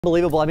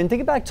Unbelievable. I mean,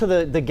 think back to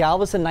the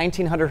Galveston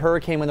 1900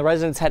 hurricane when the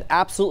residents had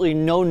absolutely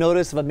no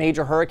notice of a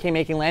major hurricane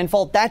making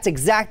landfall. That's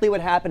exactly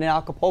what happened in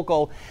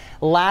Acapulco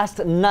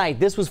last night.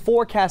 This was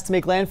forecast to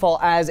make landfall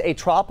as a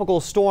tropical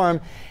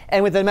storm,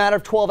 and within a matter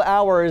of 12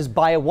 hours,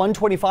 by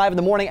 1:25 in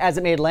the morning, as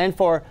it made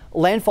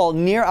landfall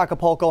near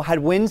Acapulco, had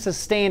winds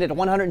sustained at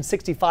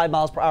 165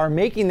 miles per hour,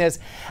 making this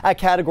a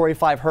Category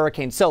 5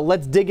 hurricane. So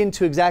let's dig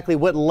into exactly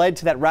what led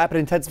to that rapid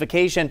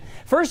intensification.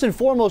 First and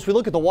foremost, we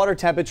look at the water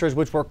temperatures,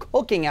 which were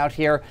cooking out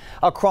here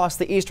across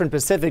the eastern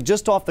Pacific,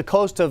 just off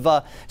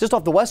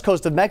the west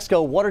coast of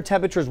Mexico. Water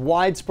temperatures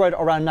widespread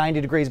around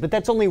 90 degrees, but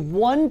that's only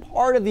one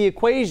part of the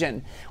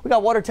equation. We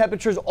got water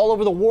temperatures all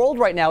over the world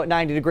right now at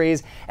 90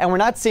 degrees, and we're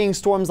not seeing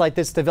storms like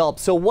this develop.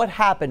 So what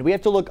happened? We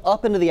have to look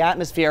up into the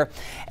atmosphere,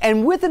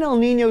 and with an El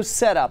Nino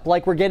setup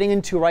like we're getting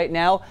into right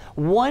now,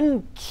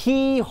 one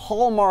key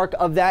hallmark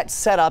of that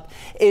setup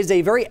is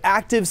a very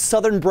active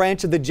southern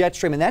branch of the jet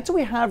stream, and that's what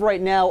we have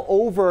right now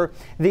over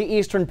the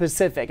eastern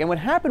Pacific. And what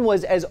happened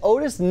was, as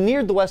Otis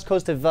neared the west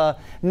coast of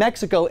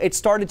Mexico, it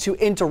started to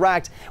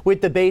interact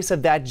with the base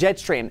of that jet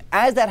stream.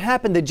 As that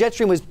happened, the jet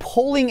stream was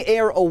pulling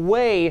air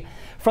away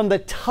from the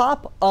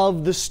top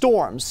of the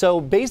storm.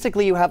 So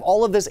basically you have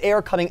all of this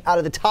air coming out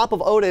of the top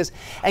of Otis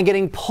and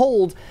getting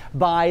pulled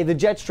by the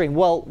jet stream.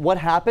 Well, what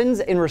happens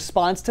in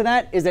response to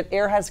that is that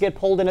air has to get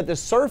pulled in at the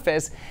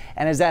surface,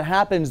 and as that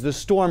happens, the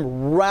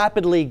storm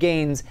rapidly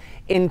gains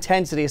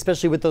intensity,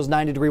 especially with those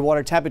 90-degree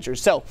water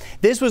temperatures. So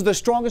this was the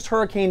strongest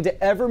hurricane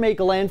to ever make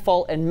a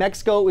landfall in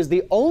Mexico. It was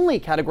the only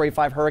Category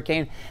 5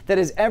 hurricane that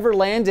has ever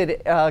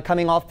landed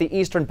coming off the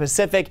eastern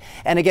Pacific.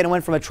 And again, it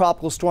went from a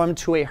tropical storm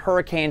to a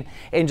hurricane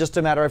in just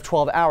a matter of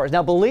 12 hours.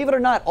 Now, believe it or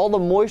not, all the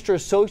moisture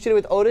associated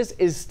with Otis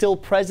is still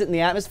present in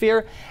the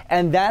atmosphere,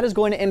 and that is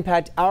going to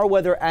impact our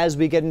weather as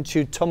we get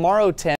into tomorrow, Tim.